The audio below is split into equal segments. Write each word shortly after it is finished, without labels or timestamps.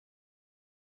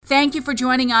Thank you for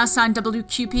joining us on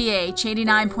WQPH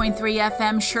 89.3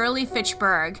 FM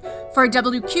Shirley-Fitchburg for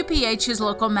WQPH's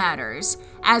Local Matters,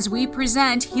 as we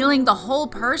present Healing the Whole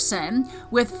Person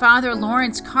with Father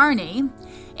Lawrence Carney,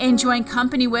 enjoying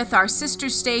company with our sister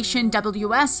station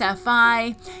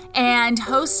WSFI and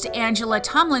host Angela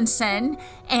Tomlinson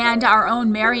and our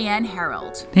own Marianne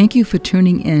Harold. Thank you for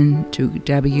tuning in to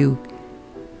WQPH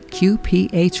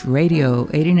Radio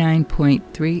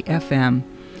 89.3 FM.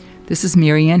 This is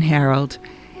Marianne Harold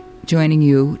joining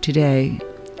you today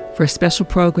for a special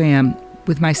program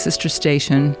with my sister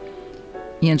station,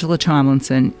 Angela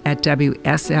Tomlinson, at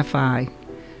WSFI.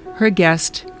 Her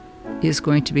guest is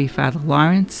going to be Father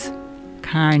Lawrence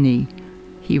Carney.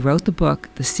 He wrote the book,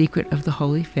 The Secret of the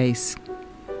Holy Face.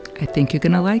 I think you're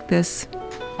going to like this.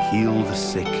 Heal the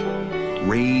sick,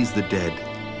 raise the dead,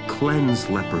 cleanse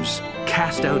lepers,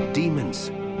 cast out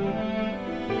demons.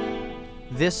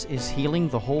 This is Healing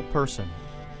the Whole Person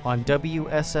on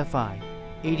WSFI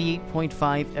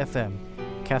 88.5 FM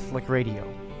Catholic Radio.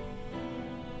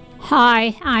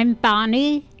 Hi, I'm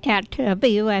Bonnie at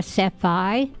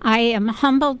WSFI. I am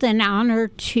humbled and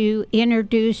honored to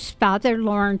introduce Father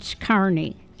Lawrence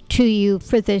Carney to you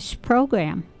for this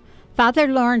program. Father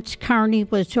Lawrence Carney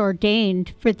was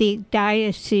ordained for the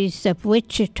Diocese of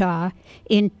Wichita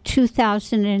in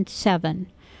 2007.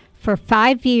 For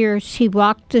 5 years, he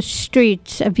walked the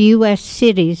streets of U.S.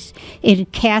 cities in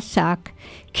cassock,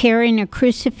 carrying a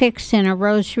crucifix and a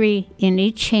rosary in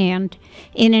each hand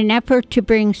in an effort to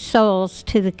bring souls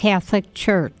to the Catholic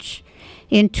Church.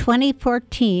 In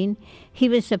 2014, he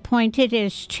was appointed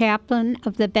as chaplain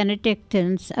of the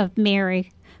Benedictines of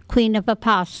Mary, Queen of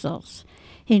Apostles.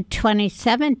 In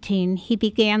 2017, he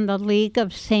began the League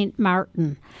of St.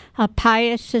 Martin, a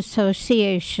pious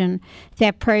association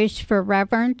that prays for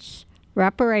reverence,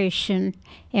 reparation,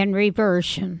 and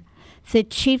reversion. The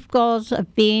chief goals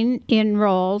of being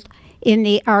enrolled in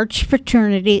the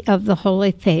Archfraternity of the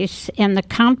Holy Face and the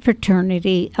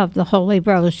Confraternity of the Holy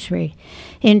Rosary.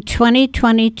 In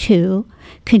 2022,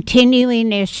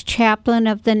 continuing as chaplain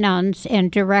of the nuns and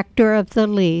director of the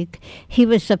League, he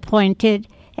was appointed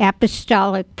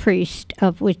Apostolic Priest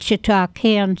of Wichita,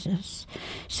 Kansas.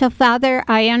 So, Father,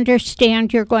 I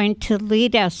understand you're going to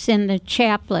lead us in the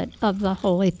Chaplet of the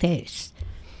Holy Face.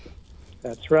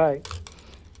 That's right.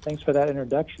 Thanks for that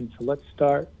introduction. So let's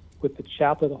start with the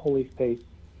Chaplet of the Holy Face,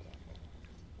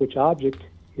 which object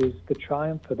is the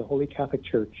triumph of the Holy Catholic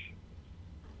Church.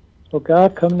 O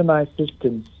God, come to my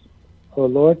assistance. O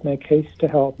Lord, make haste to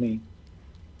help me.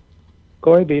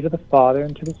 Glory be to the Father,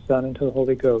 and to the Son, and to the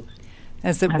Holy Ghost.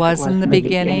 As it was in the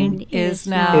beginning, is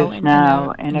now,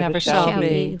 and ever shall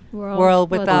be,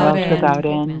 world without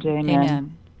end.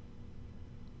 Amen.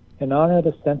 In honor of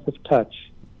the sense of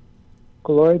touch,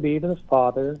 glory be to the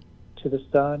Father, to the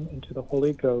Son, and to the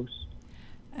Holy Ghost.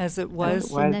 As it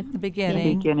was in the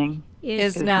beginning,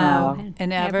 is now,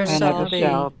 and ever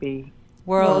shall be,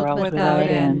 world without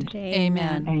end.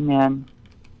 Amen. Amen.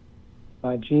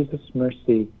 My Jesus,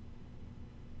 mercy.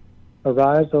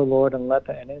 Arise, O Lord, and let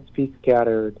the enemies be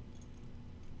scattered,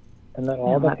 and let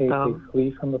all the hateful flee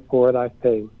from before thy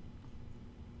face.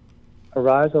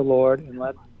 Arise, O Lord, and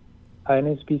let thy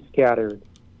enemies be scattered.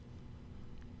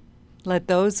 Let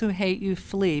those who hate you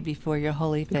flee before your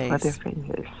holy face.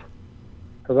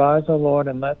 Arise, O Lord,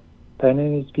 and let thy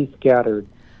enemies be scattered.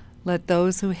 Let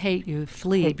those who hate you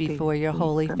flee before your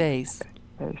holy face.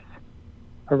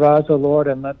 Arise, O Lord,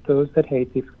 and let those that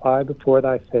hate thee fly before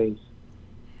thy face.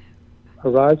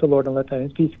 Arise, O Lord, and let thy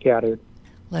enemies be scattered.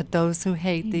 Let those who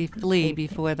hate thee flee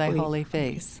before thy holy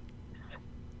face.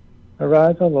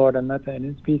 Arise, O Lord, and let thy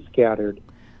enemies be scattered.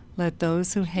 Let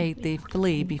those who hate thee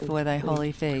flee before thy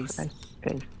holy face.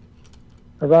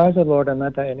 Arise, O Lord, and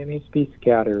let thy enemies be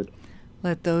scattered.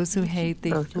 Let those who hate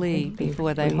thee flee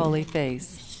before thy holy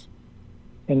face.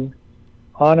 In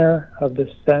honor of the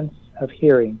sense of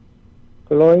hearing,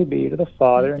 glory be to the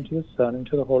Father, and to the Son, and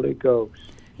to the Holy Ghost.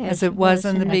 As it was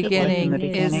in the beginning,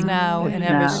 is now, and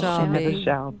ever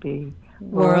shall be,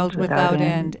 world without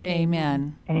end.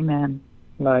 Amen. Amen.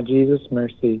 My Jesus,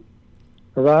 mercy.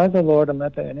 Arise, O Lord, and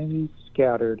let the enemies be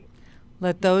scattered.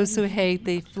 Let those who hate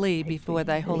thee flee before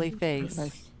thy holy face.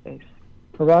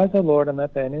 Arise, O Lord, and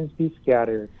let the enemies be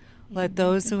scattered. Let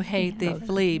those who hate thee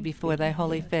flee before thy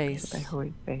holy face.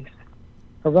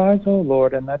 Arise, O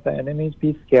Lord, and let the enemies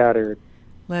be scattered.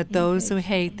 Let those who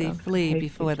hate thee flee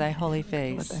before thy holy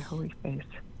face.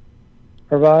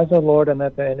 Arise, O Lord, and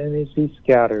let the enemies be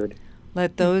scattered.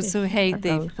 Let those who hate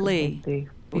thee flee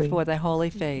before thy holy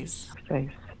face.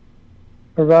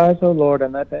 Arise, O Lord,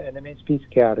 and let the enemies be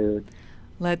scattered.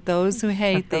 Let those who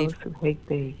hate thee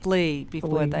flee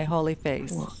before thy holy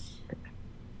face.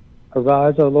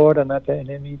 Arise, O Lord, and let the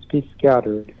enemies be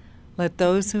scattered. Let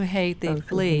those who hate thee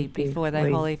flee before thy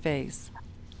holy face.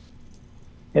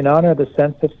 In honor of the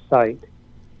sense of sight,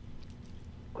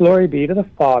 glory be to the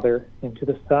Father, and to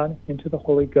the Son, and to the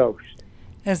Holy Ghost.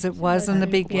 As it was in the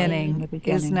beginning,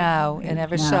 is now, and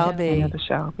ever shall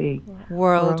be,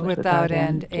 world without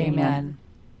end. Amen.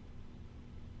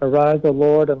 Arise, O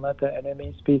Lord, and let the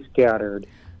enemies be scattered.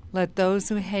 Let those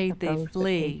who hate thee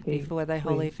flee before thy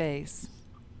holy face.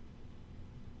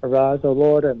 Arise, O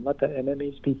Lord, and let the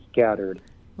enemies be scattered.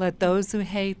 Let those who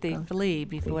hate thee flee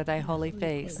before thy holy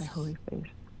face.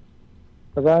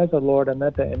 Arise, O Lord, and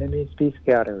let the enemies be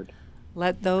scattered.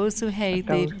 Let those who hate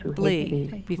thee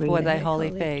flee before thy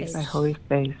holy face.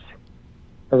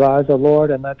 Arise, O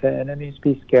Lord, and let the enemies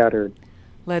be scattered.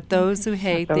 Let those who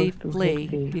hate thee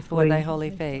flee before thy holy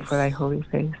face.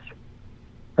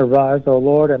 Arise, O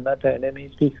Lord, and let the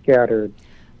enemies be scattered.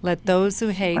 Let those who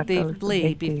hate thee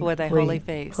flee before thy holy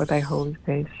face.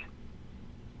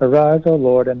 Arise, O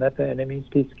Lord, and let the enemies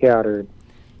be scattered.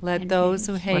 Let those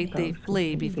who hate thee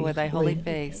flee before thy holy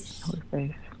face.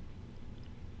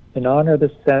 In honor of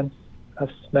the sense of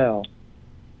smell,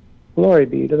 glory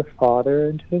be to the Father,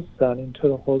 and to the Son, and to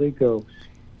the Holy Ghost.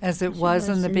 As it was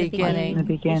in the beginning,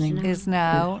 is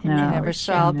now, and ever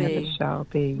shall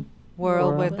be,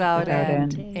 world without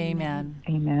end.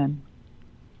 Amen.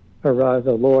 Arise,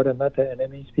 O Lord, and let the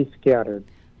enemies be scattered.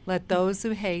 Let those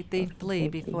who hate thee flee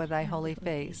before thy holy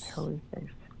face.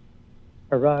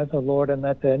 Arise, O Lord, and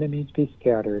let the enemies be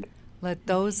scattered. Let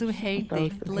those who hate thee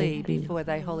flee before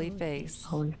thy holy face.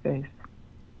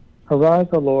 Arise,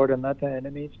 O Lord, and let the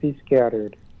enemies be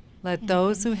scattered. Let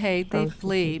those who hate thee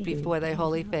flee before thy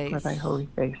holy face.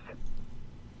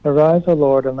 Arise, O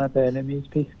Lord, and let the enemies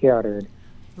be scattered.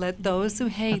 Let those who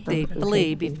hate thee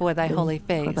flee before thy holy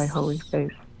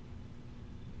face.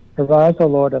 Arise, O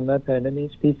Lord, and let the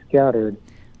enemies be scattered.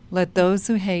 Let those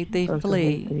who hate thee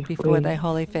flee before thy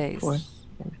holy face.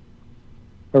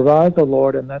 Arise, O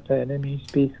Lord, and let the enemies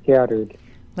be scattered.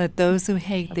 Let those who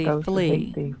hate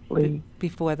thee flee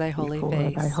before thy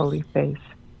holy face.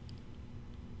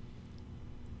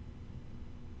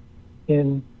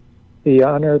 In the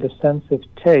honor of the sense of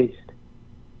taste,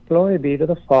 glory be to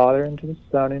the Father, and to the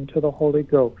Son, and to the Holy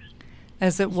Ghost.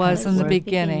 As it was in the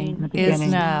beginning, is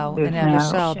now, and ever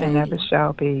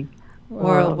shall be,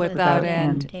 world without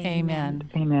end.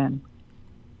 Amen.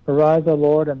 Arise, O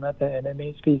Lord, and let the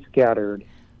enemies be scattered.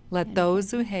 Let those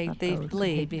who hate thee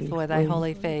flee before thy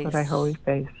holy face.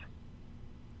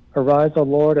 Arise, O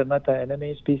Lord, and let the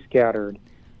enemies be scattered.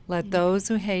 Let those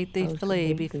who hate thee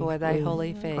flee before thy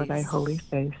holy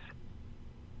face.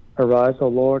 Arise, O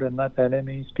Lord, and let the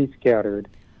enemies be scattered.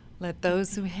 Let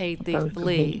those who hate thee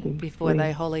flee before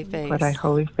thy holy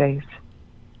face.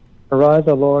 Arise,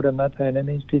 O Lord, and let the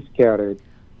enemies be scattered.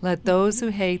 Let those who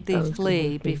hate thee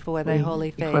flee before thy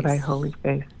holy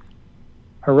face.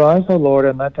 Arise, O Lord,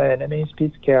 and let the enemies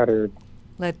be scattered.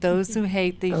 Let those who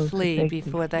hate thee flee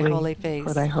before thy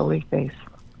holy face.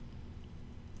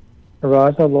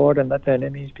 Arise, O Lord, and let the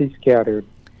enemies be scattered.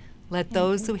 Let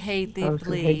those who hate thee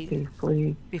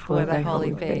flee before thy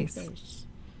holy face.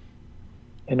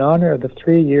 In honor of the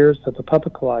 3 years of the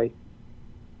public life,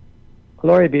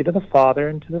 glory be to the Father,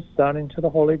 and to the Son, and to the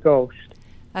Holy Ghost.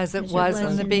 As it was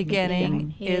in the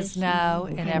beginning, is now,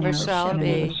 and ever shall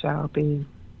be,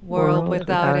 world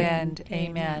without end.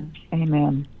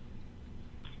 Amen.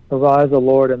 Arise, O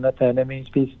Lord, and let the enemies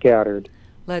be scattered.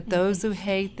 Let those who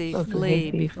hate thee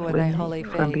flee before thy holy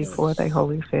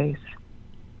face.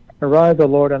 Arise, O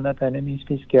Lord, and let the enemies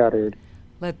be scattered.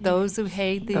 Let those who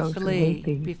hate thee flee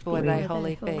before thy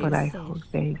holy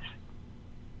face.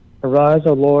 Arise,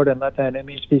 O Lord, and let the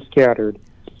enemies be scattered.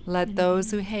 Let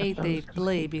those who hate thee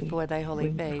flee before thy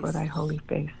holy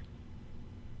face.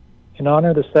 In honor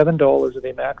of the 7 dolours of the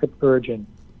Immaculate Virgin,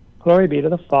 glory be to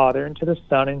the Father, and to the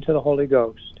Son, and to the Holy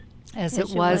Ghost. As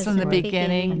it was in the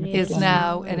beginning, is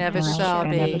now, and ever shall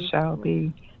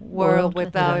be, world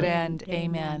without end.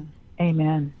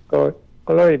 Amen.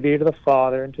 Glory be to the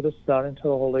Father, and to the Son, and to the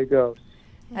Holy Ghost.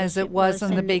 As it was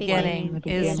in the beginning,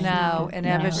 is now, and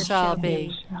ever shall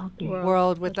be,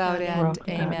 world without end.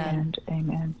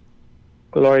 Amen.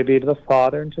 Glory be to the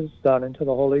Father, and to the Son, and to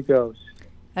the Holy Ghost.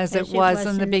 As it was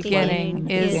in the beginning,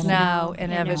 is now,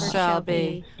 and ever shall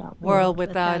be, world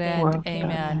without end.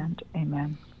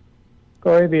 Amen.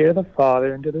 Glory be to the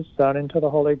Father, and to the Son, and to the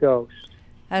Holy Ghost.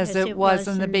 As it was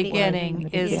in the beginning,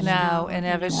 is now, and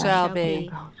ever shall be,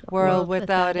 world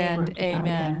without end.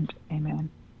 Amen.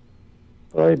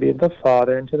 Glory be to the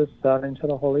Father, and to the Son, and to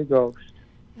the Holy Ghost.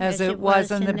 as it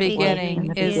was in the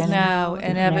beginning, is now,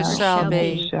 and ever shall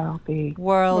be,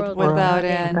 world without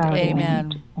end.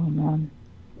 Amen. Amen.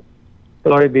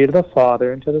 Glory be to the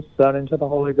Father, and to the Son, and to the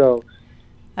Holy Ghost.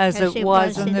 As it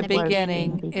was in the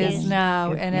beginning, is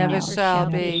now, and ever shall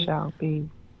be,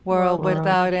 world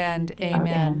without end.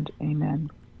 Amen. Amen.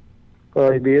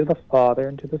 Glory be to the Father,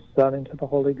 and to the Son, and to the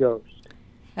Holy Ghost.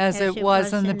 As it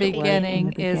was in the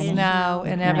beginning, is now,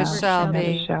 and ever shall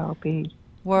be,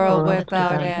 world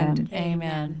without end.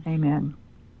 Amen. Amen.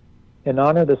 In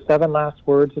honor of the 7 last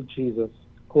words of Jesus,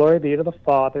 glory be to the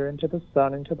Father, and to the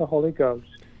Son, and to the Holy Ghost.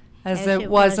 As it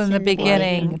was in the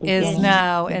beginning, is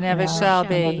now, and ever shall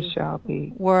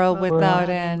be, world without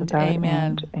end.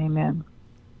 Amen. Amen.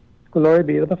 Glory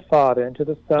be to the Father, and to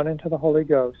the Son, and to the Holy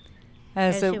Ghost.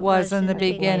 As it was in the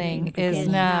beginning, is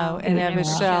now, and ever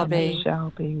shall be,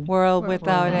 world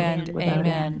without end.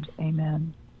 Amen.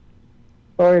 Amen.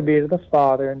 Glory be to the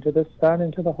Father, and to the Son,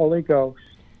 and to the Holy Ghost.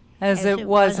 As it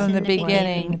was in the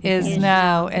beginning, is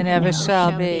now, and ever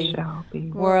shall be,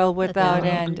 world without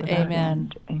end.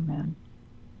 Amen. Amen.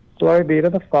 Glory be to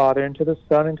the Father, and to the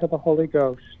Son, and to the Holy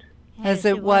Ghost. As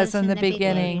it was in the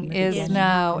beginning, is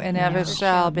now, and ever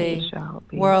shall be,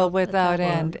 world without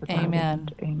end. Amen.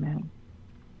 Amen.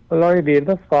 Glory be to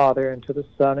the Father, and to the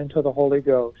Son, and to the Holy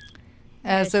Ghost.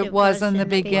 As it was in the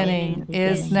beginning,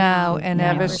 is now, and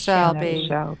ever shall be,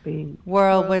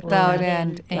 world without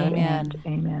end. Amen.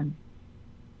 Amen.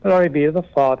 Glory be to the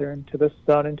Father, and to the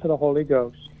Son, and to the Holy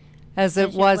Ghost. As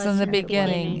it was in the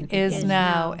beginning, is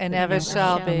now, and ever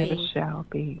shall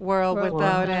be, world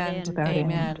without end.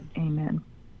 Amen. Amen.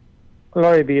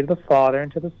 Glory be to the Father,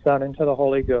 and to the Son, and to the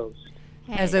Holy Ghost.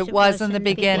 As it was in the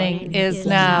beginning, is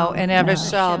now, and ever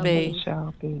shall be,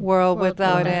 world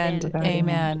without end.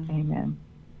 Amen. Amen.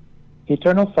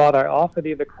 Eternal Father, I offer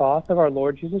thee the cross of our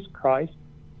Lord Jesus Christ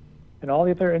and all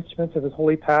the other instruments of his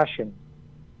holy passion,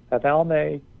 that thou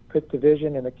may put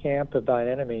division in the camp of thine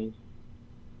enemies.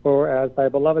 For as thy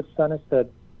beloved Son has said,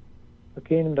 the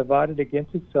kingdom divided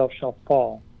against itself shall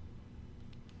fall.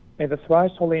 May the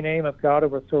thrice holy name of God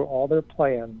overthrow all their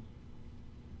plans.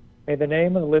 May the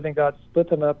name of the living God split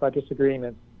them up by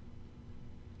disagreements.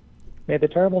 May the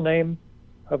terrible name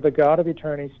of the God of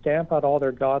eternity stamp out all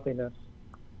their godlessness.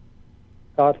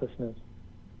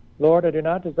 Lord, I do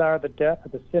not desire the death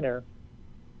of the sinner,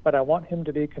 but I want him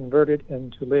to be converted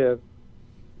and to live.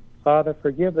 Father,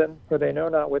 forgive them, for they know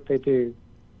not what they do.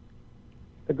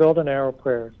 The Golden Arrow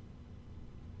Prayers.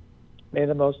 May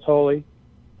the most holy,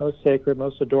 most sacred,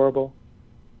 most adorable,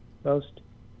 most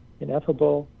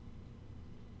ineffable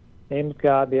name of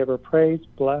God be ever praised,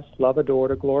 blessed, loved,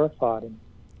 adored, or glorified in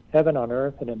heaven, on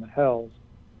earth, and in the hells,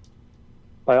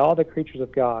 by all the creatures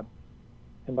of God,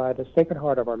 and by the Sacred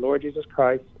Heart of our Lord Jesus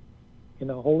Christ, in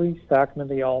the holy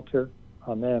sacrament of the altar.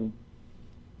 Amen.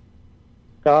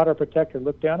 God, our protector,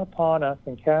 look down upon us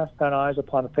and cast thine eyes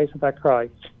upon the face of thy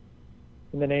Christ.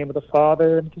 In the name of the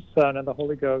Father, and the Son, and the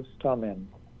Holy Ghost. Amen.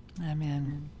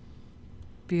 Amen.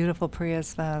 Beautiful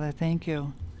prayers, Father. Thank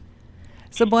you.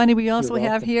 So, Bonnie, we also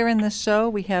have here in this show,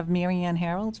 we have Marianne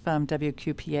Harold from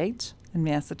WQPH in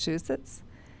Massachusetts.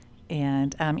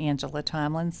 And I'm Angela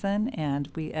Tomlinson. And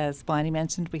we, as Bonnie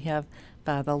mentioned, we have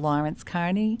Father Lawrence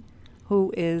Carney,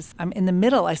 who is, I'm in the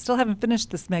middle. I still haven't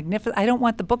finished this magnificent, I don't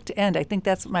want the book to end. I think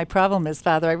that's what my problem is,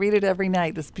 Father. I read it every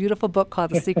night, this beautiful book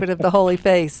called The Secret of the Holy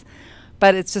Face.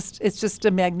 But it's just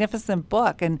a magnificent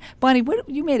book. And Bonnie,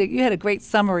 you had a great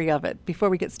summary of it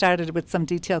before we get started with some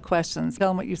detailed questions.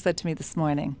 Tell them what you said to me this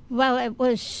morning. Well, it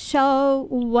was so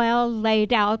well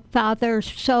laid out, Father,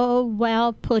 so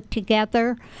well put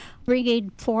together,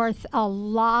 bringing forth a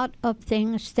lot of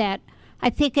things that I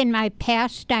think in my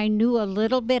past I knew a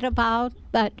little bit about,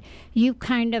 but you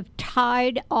kind of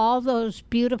tied all those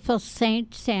beautiful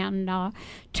saints and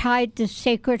tied the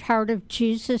Sacred Heart of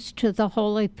Jesus to the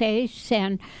Holy Face.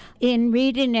 And in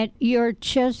reading it, you're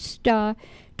just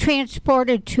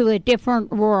transported to a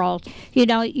different world. You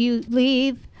know, you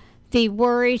leave the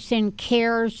worries and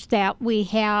cares that we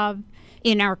have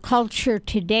in our culture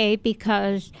today,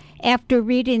 because after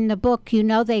reading the book, you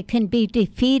know they can be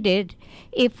defeated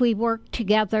if we work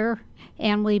together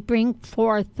and we bring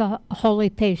forth the holy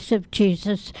face of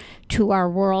Jesus to our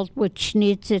world, which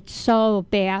needs it so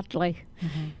badly.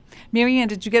 Mm-hmm. Marianne,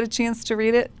 did you get a chance to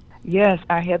read it? Yes,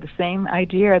 I had the same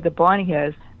idea that Bonnie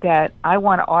has, that I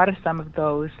want to order some of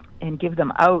those and give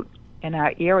them out in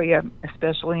our area,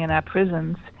 especially in our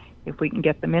prisons, if we can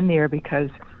get them in there, because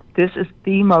this is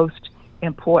the most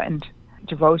important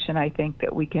devotion, I think,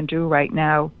 that we can do right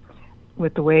now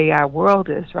with the way our world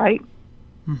is, right?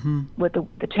 Mm-hmm. With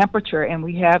the temperature. And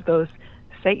we have those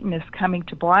Satanists coming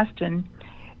to Boston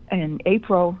in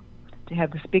April to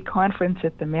have this big conference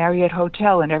at the Marriott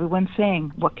Hotel, and everyone's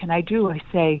saying, what can I do? I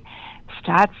say,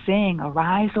 start saying,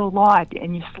 arise, O Lord,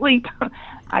 in your sleep.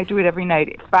 I do it every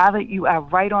night. Father, you are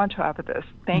right on top of this.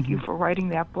 Thank you for writing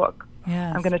that book.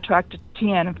 Yes. I'm going to talk to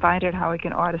Tian and find out how I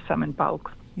can order some in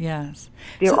bulk. Yes.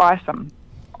 They're awesome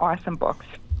books.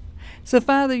 So,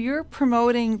 Father, you're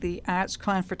promoting the Arch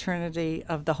Confraternity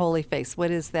of the Holy Face. What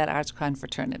is that Arch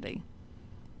Confraternity?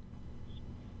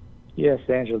 Yes,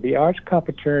 Angela. The Arch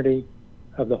Confraternity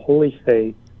of the Holy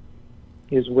Face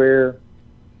is where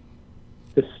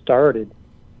this started.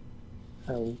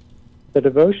 The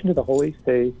devotion to the Holy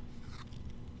Face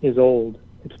is old.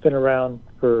 It's been around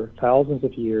for thousands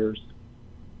of years.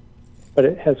 But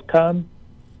it has come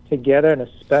together in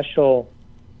a special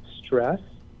stress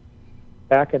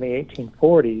back in the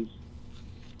 1840s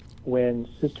when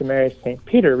Sister Mary St.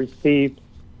 Peter received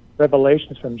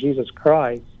revelations from Jesus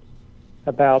Christ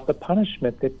about the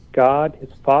punishment that God, his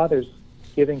Father's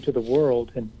giving to the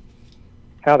world, and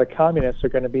how the communists are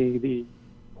going to be the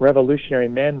revolutionary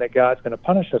men that God's going to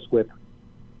punish us with.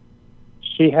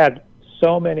 She had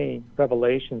so many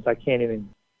revelations, I can't even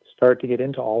start to get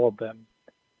into all of them.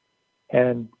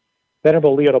 And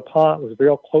Venerable Leo de Pont was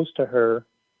real close to her.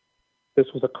 This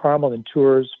was a Carmel in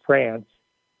Tours, France.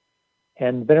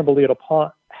 And Venerable Leo de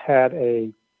Pont had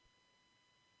a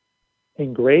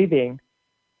engraving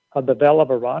of the Vela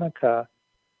Veronica,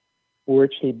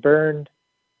 which he burned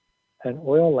an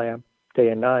oil lamp day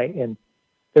and night. And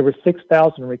there were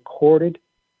 6,000 recorded,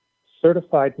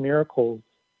 certified miracles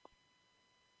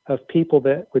of people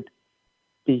that would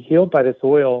be healed by this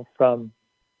oil from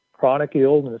chronic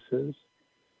illnesses.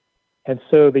 And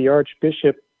so the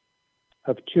Archbishop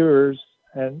of Tours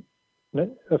and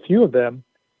a few of them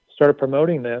started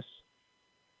promoting this,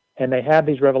 and they had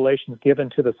these revelations given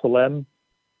to the Solemn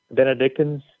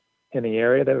Benedictines in the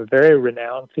area. They were very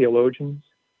renowned theologians,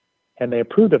 and they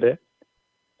approved of it.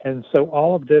 And so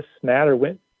all of this matter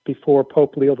went before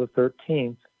Pope Leo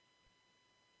XIII.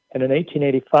 And in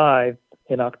 1885,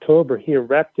 in October, he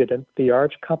erected the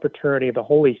Arch Confraternity of the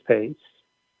Holy Face.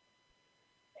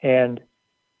 And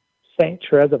St.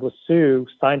 Therese of Lisieux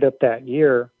signed up that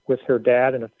year with her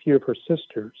dad and a few of her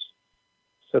sisters.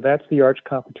 So that's the Arch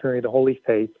Confraternity of the Holy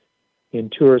Face in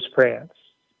Tours, France.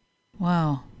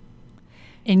 Wow.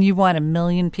 And you want 1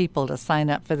 million people to sign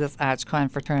up for this Arch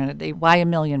Confraternity. Why 1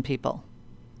 million people?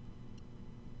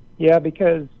 Yeah,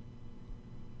 because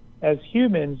as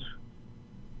humans,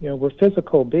 we're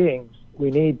physical beings.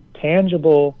 We need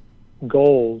tangible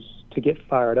goals to get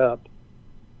fired up.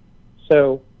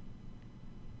 So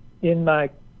in my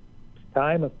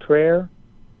time of prayer,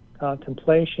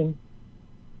 contemplation,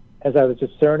 as I was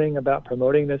discerning about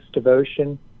promoting this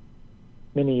devotion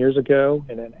many years ago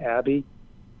in an abbey,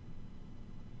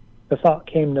 the thought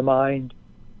came to mind,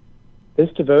 this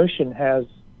devotion has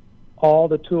all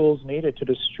the tools needed to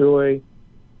destroy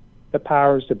the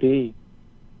powers to be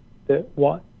that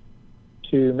want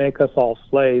to make us all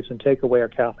slaves and take away our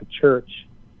Catholic Church.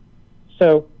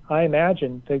 So I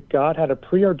imagined that God had a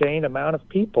preordained amount of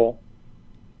people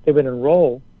that would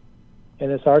enroll in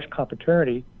this Arch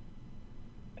Confraternity,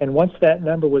 and once that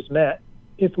number was met,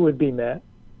 if it would be met,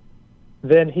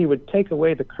 then he would take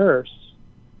away the curse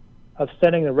of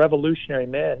sending the revolutionary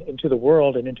men into the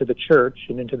world and into the church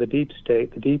and into the deep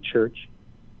state, the deep church,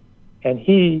 and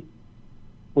he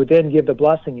would then give the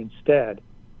blessing instead.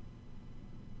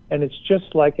 And it's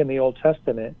just like in the Old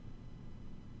Testament.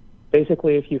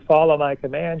 Basically, if you follow my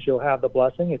commands, you'll have the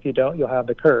blessing. If you don't, you'll have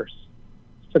the curse.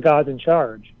 So God's in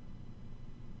charge.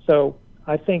 So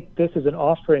I think this is an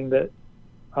offering that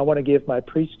I want to give my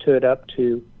priesthood up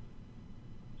to.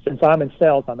 Since I'm in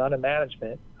sales, I'm not in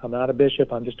management, I'm not a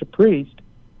bishop, I'm just a priest.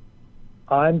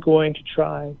 I'm going to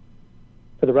try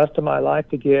for the rest of my life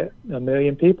to get 1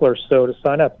 million people or so to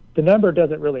sign up. The number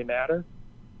doesn't really matter.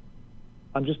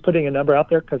 I'm just putting a number out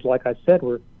there because, like I said,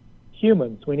 we're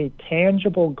humans. We need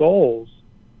tangible goals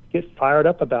to get fired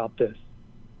up about this.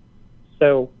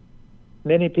 So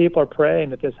many people are praying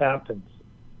that this happens.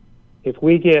 If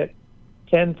we get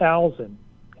 10,000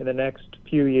 in the next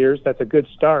few years, that's a good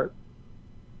start.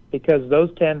 Because those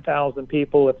 10,000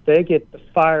 people, if they get the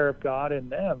fire of God in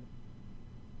them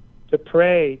to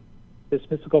pray this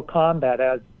mystical combat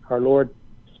as our Lord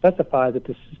specifies it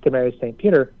to Sister Mary St.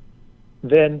 Peter,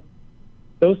 then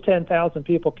those 10,000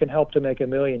 people can help to make 1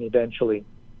 million eventually.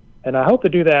 And I hope to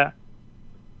do that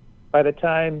by the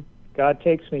time God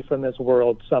takes me from this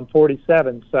world. So I'm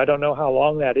 47, so I don't know how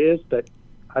long that is, but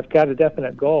I've got a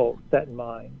definite goal set in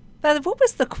mind. Father, what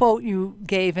was the quote you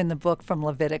gave in the book from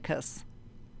Leviticus?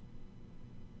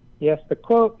 Yes, the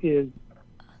quote is,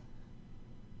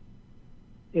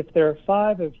 if there are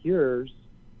 5 of yours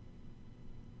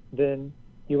then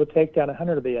you will take down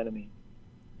 100 of the enemy.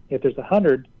 If there's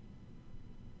 100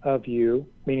 of you,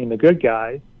 meaning the good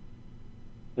guys,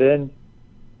 then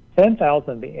 10,000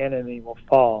 of the enemy will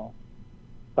fall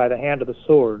by the hand of the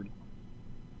sword.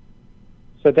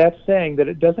 So that's saying that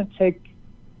it doesn't take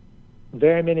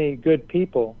very many good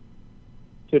people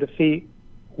to defeat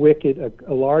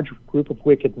a large group of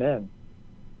wicked men.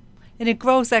 And it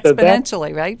grows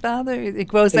exponentially, right, Father? It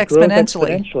grows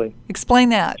exponentially. Explain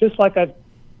that. Just like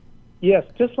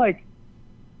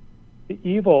the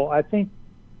evil, I think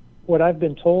what I've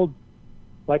been told,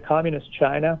 like communist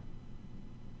China,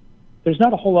 there's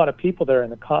not a whole lot of people there in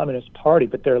the Communist Party,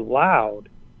 but they're loud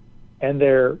and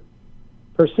they're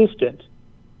persistent.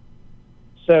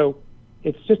 So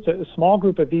it's just a small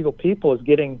group of evil people is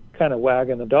getting kind of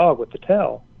wagging the dog with the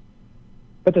tail.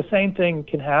 But the same thing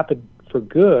can happen for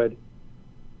good.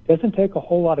 It doesn't take a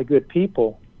whole lot of good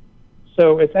people.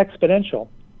 So it's exponential.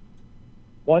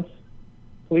 Once,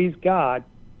 please God,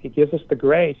 He gives us the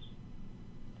grace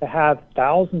to have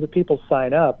thousands of people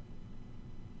sign up,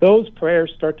 those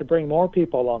prayers start to bring more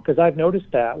people along. Because I've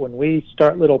noticed that when we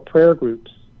start little prayer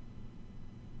groups,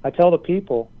 I tell the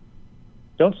people,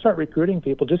 don't start recruiting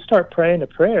people, just start praying the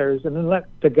prayers, and then let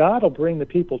the God will bring the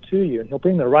people to you, and He'll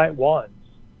bring the right ones.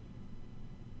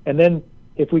 And then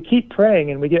if we keep praying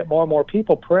and we get more and more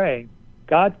people praying,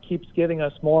 God keeps giving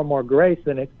us more and more grace,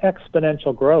 and it's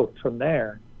exponential growth from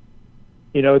there.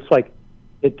 You know, it's like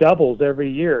it doubles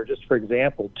every year. Just for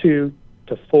example, 2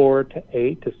 to 4 to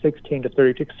 8 to 16 to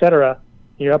 32, etc.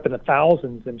 You're up in the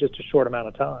thousands in just a short amount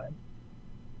of time.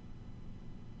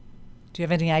 Do you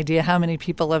have any idea how many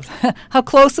people have, how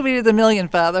close are we to the million,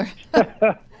 Father?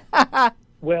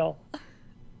 Well,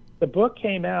 the book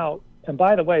came out, and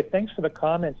by the way, thanks for the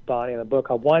comments, Bonnie, in the book.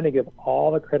 I wanted to give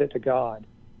all the credit to God,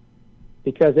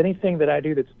 because anything that I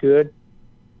do that's good,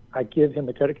 I give Him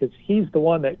the credit, because He's the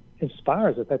one that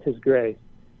inspires it. That's His grace.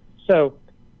 So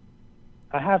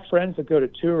I have friends that go to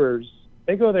tours.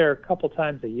 They go there a couple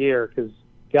times a year because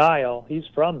Guile, he's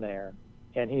from there,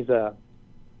 and he's a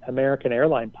American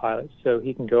airline pilot, so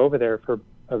he can go over there for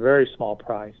a very small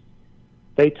price.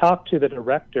 They talk to the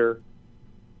director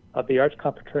of the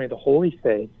Archconfraternity of the Holy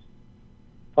Faith,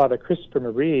 Father Christopher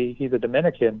Marie. He's a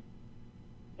Dominican,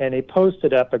 and he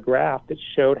posted up a graph that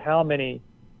showed how many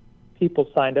people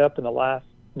signed up in the last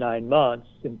 9 months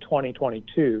in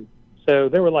 2022. So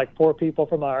there were like 4 people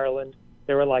from Ireland,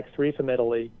 there were like 3 from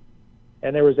Italy,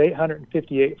 and there was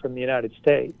 858 from the United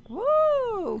States.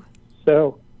 Woo!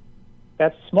 So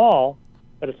that's small,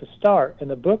 but it's a start. And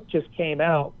the book just came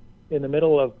out in the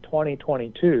middle of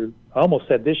 2022. I almost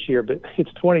said this year, but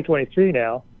it's 2023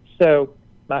 now. So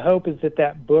my hope is that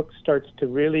that book starts to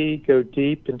really go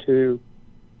deep into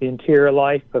the interior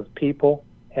life of people,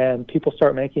 and people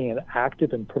start making it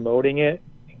active and promoting it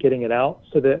and getting it out,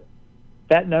 so that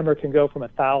that number can go from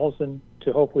 1,000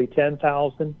 to hopefully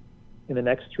 10,000 in the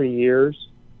next 3 years.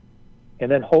 And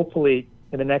then hopefully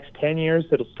in the next 10 years,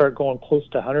 it'll start going close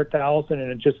to 100,000,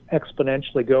 and it just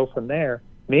exponentially go from there.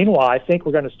 Meanwhile, I think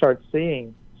we're going to start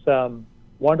seeing some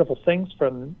wonderful things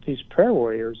from these prayer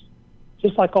warriors,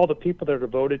 just like all the people that are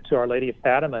devoted to Our Lady of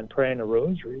Fatima and praying the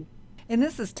Rosary. And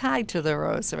this is tied to the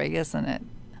Rosary, isn't it?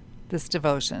 This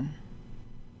devotion.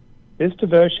 This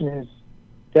devotion is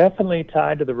definitely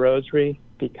tied to the Rosary,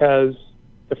 because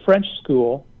the French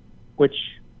school, which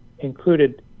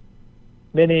included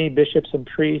many bishops and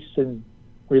priests and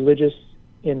religious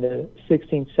in the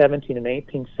 16th, 17th, and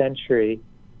 18th century,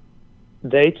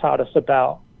 they taught us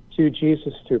about to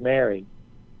Jesus through Mary.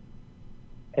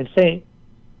 And St.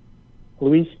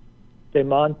 Louis de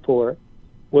Montfort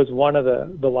was one of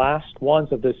the last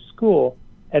ones of this school,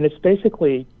 and it's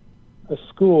basically a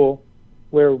school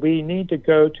where we need to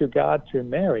go to God through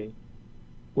Mary.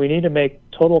 We need to make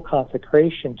total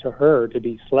consecration to her to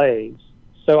be slaves.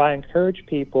 So I encourage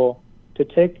people to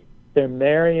take their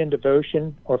Marian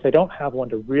devotion, or if they don't have one,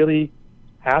 to really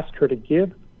ask her to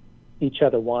give each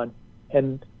other one.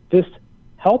 And this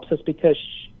helps us because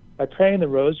by praying the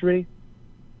Rosary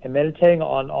and meditating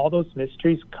on all those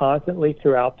mysteries constantly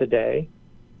throughout the day,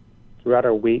 throughout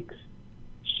our weeks,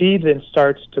 she then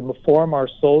starts to form our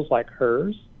souls like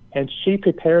hers, and she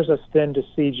prepares us then to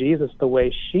see Jesus the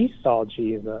way she saw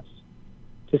Jesus,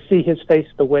 to see His face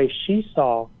the way she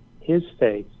saw His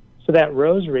face. So that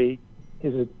Rosary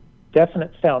is a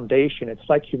definite foundation. It's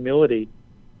like humility.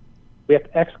 We have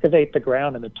to excavate the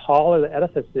ground, and the taller the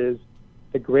edifice is,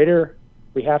 the greater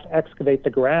we have to excavate the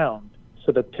ground,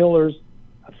 so the pillars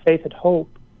of faith and hope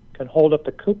can hold up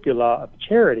the cupola of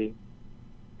charity.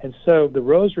 And so the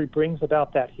Rosary brings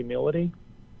about that humility,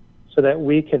 so that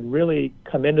we can really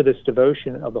come into this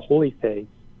devotion of the Holy Faith.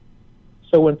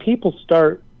 So when people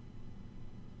start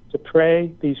to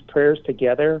pray these prayers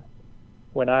together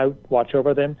when I watch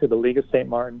over them through the League of St.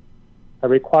 Martin, I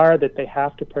require that they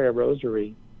have to pray a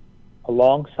rosary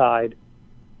alongside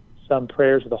some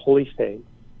prayers of the Holy Faith.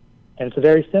 And it's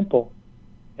very simple.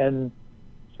 And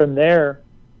from there,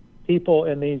 people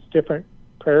in these different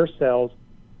prayer cells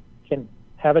can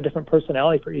have a different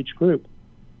personality for each group.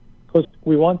 Because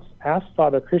we once asked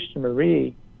Father Christian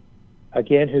Marie,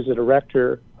 again, who's the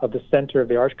director of the Center of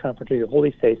the Archconfraternity of the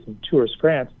Holy Faith in Tours,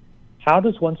 France, how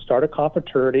does one start a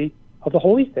confraternity of the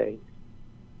Holy Faith?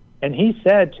 And he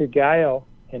said to Gael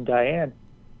and Diane,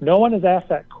 no one has asked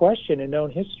that question in known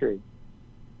history.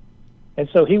 And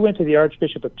so he went to the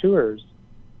Archbishop of Tours,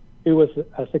 who was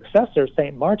a successor of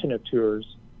St. Martin of Tours.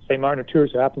 St. Martin of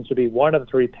Tours, who happens to be one of the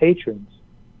three patrons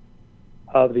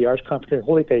of the Archconfraternity of the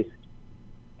Holy Faith.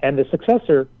 And the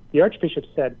successor, the Archbishop,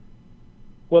 said,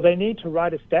 well, they need to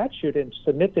write a statute and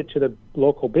submit it to the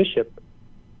local bishop.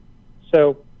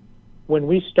 So when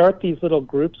we start these little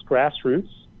groups, grassroots,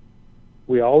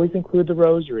 we always include the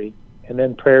rosary and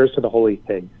then prayers to the Holy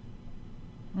Faith.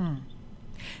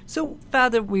 So,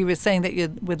 Father, we were saying that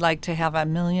you would like to have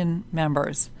 1 million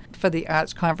members for the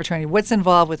Archconfraternity. What's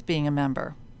involved with being a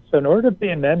member? So in order to be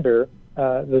a member,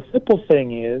 the simple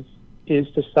thing is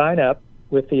to sign up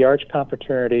with the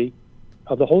Archconfraternity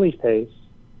of the Holy Faith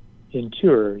in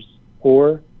Tours,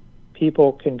 or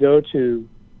people can go to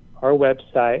our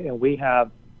website, and we have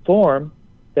a form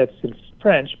that's in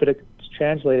French, but it's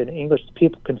translated in English.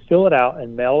 People can fill it out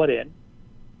and mail it in.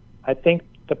 I think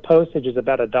the postage is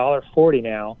about $1.40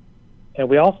 now, and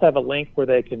we also have a link where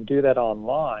they can do that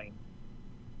online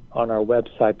on our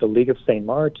website, the League of St.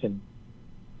 Martin.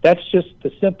 That's just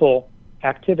the simple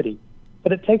activity,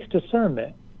 but it takes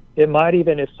discernment. It might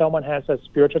even, if someone has a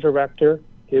spiritual director,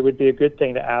 it would be a good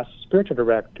thing to ask the spiritual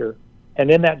director.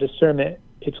 And in that discernment,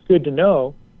 it's good to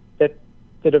know that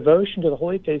the devotion to the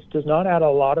Holy Faith does not add a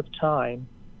lot of time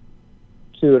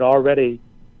to an already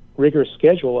rigorous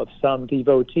schedule of some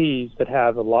devotees that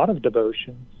have a lot of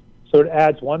devotions. So it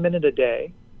adds 1 minute a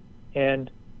day and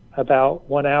about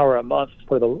 1 hour a month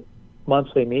for the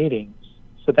monthly meetings.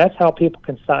 So that's how people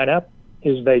can sign up,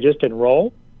 is they just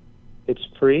enroll. It's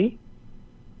free.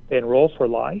 They enroll for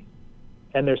life.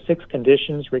 And there's 6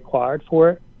 conditions required for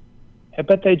it.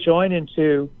 But they join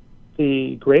into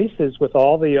the graces with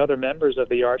all the other members of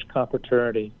the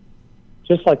Archconfraternity,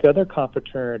 just like other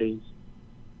confraternities.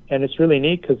 And it's really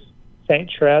neat because St.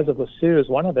 Therese of Lisieux is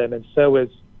one of them, and so is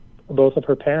both of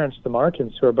her parents, the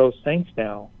Martins, who are both saints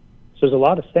now. So there's a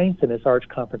lot of saints in this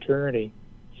Archconfraternity.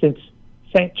 Since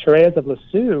St. Therese of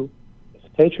Lisieux is a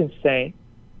patron saint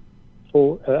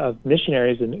of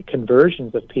missionaries and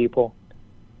conversions of people,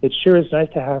 it sure is nice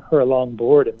to have her along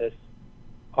board in this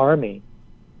army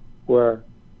where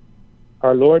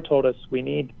our Lord told us we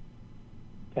need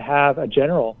to have a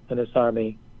general in this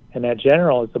army, and that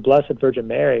general is the Blessed Virgin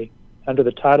Mary under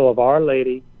the title of Our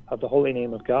Lady of the Holy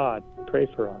Name of God. Pray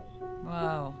for us.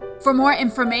 Wow. For more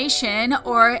information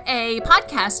or a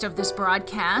podcast of this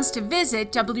broadcast,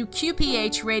 visit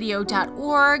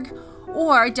wqphradio.org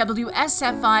or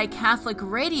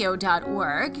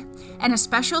wsficatholicradio.org. And a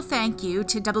special thank you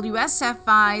to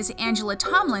WSFI's Angela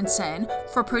Tomlinson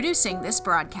for producing this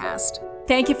broadcast.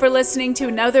 Thank you for listening to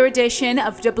another edition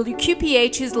of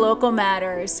WQPH's Local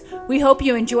Matters. We hope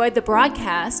you enjoyed the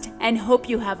broadcast and hope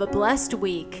you have a blessed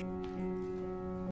week.